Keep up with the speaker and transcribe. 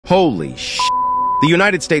Holy sh! The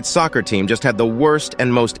United States soccer team just had the worst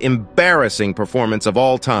and most embarrassing performance of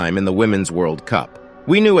all time in the Women's World Cup.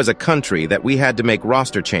 We knew as a country that we had to make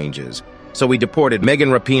roster changes, so we deported Megan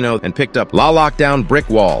Rapinoe and picked up LaLockdown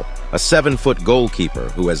Brickwall, a 7-foot goalkeeper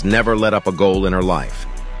who has never let up a goal in her life.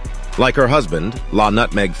 Like her husband, La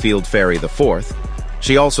Nutmeg Field Fairy IV,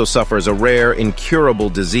 she also suffers a rare, incurable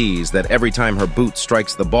disease that every time her boot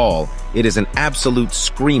strikes the ball, it is an absolute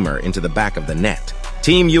screamer into the back of the net.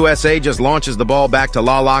 Team USA just launches the ball back to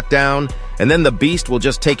LaLockdown, and then the beast will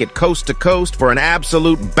just take it coast to coast for an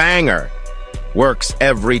absolute banger. Works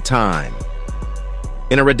every time.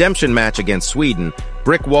 In a redemption match against Sweden,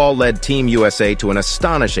 Brickwall led Team USA to an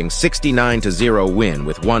astonishing 69-0 win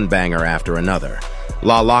with one banger after another.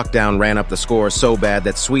 LaLockdown ran up the score so bad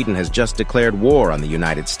that Sweden has just declared war on the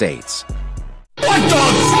United States. What the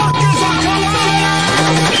fuck is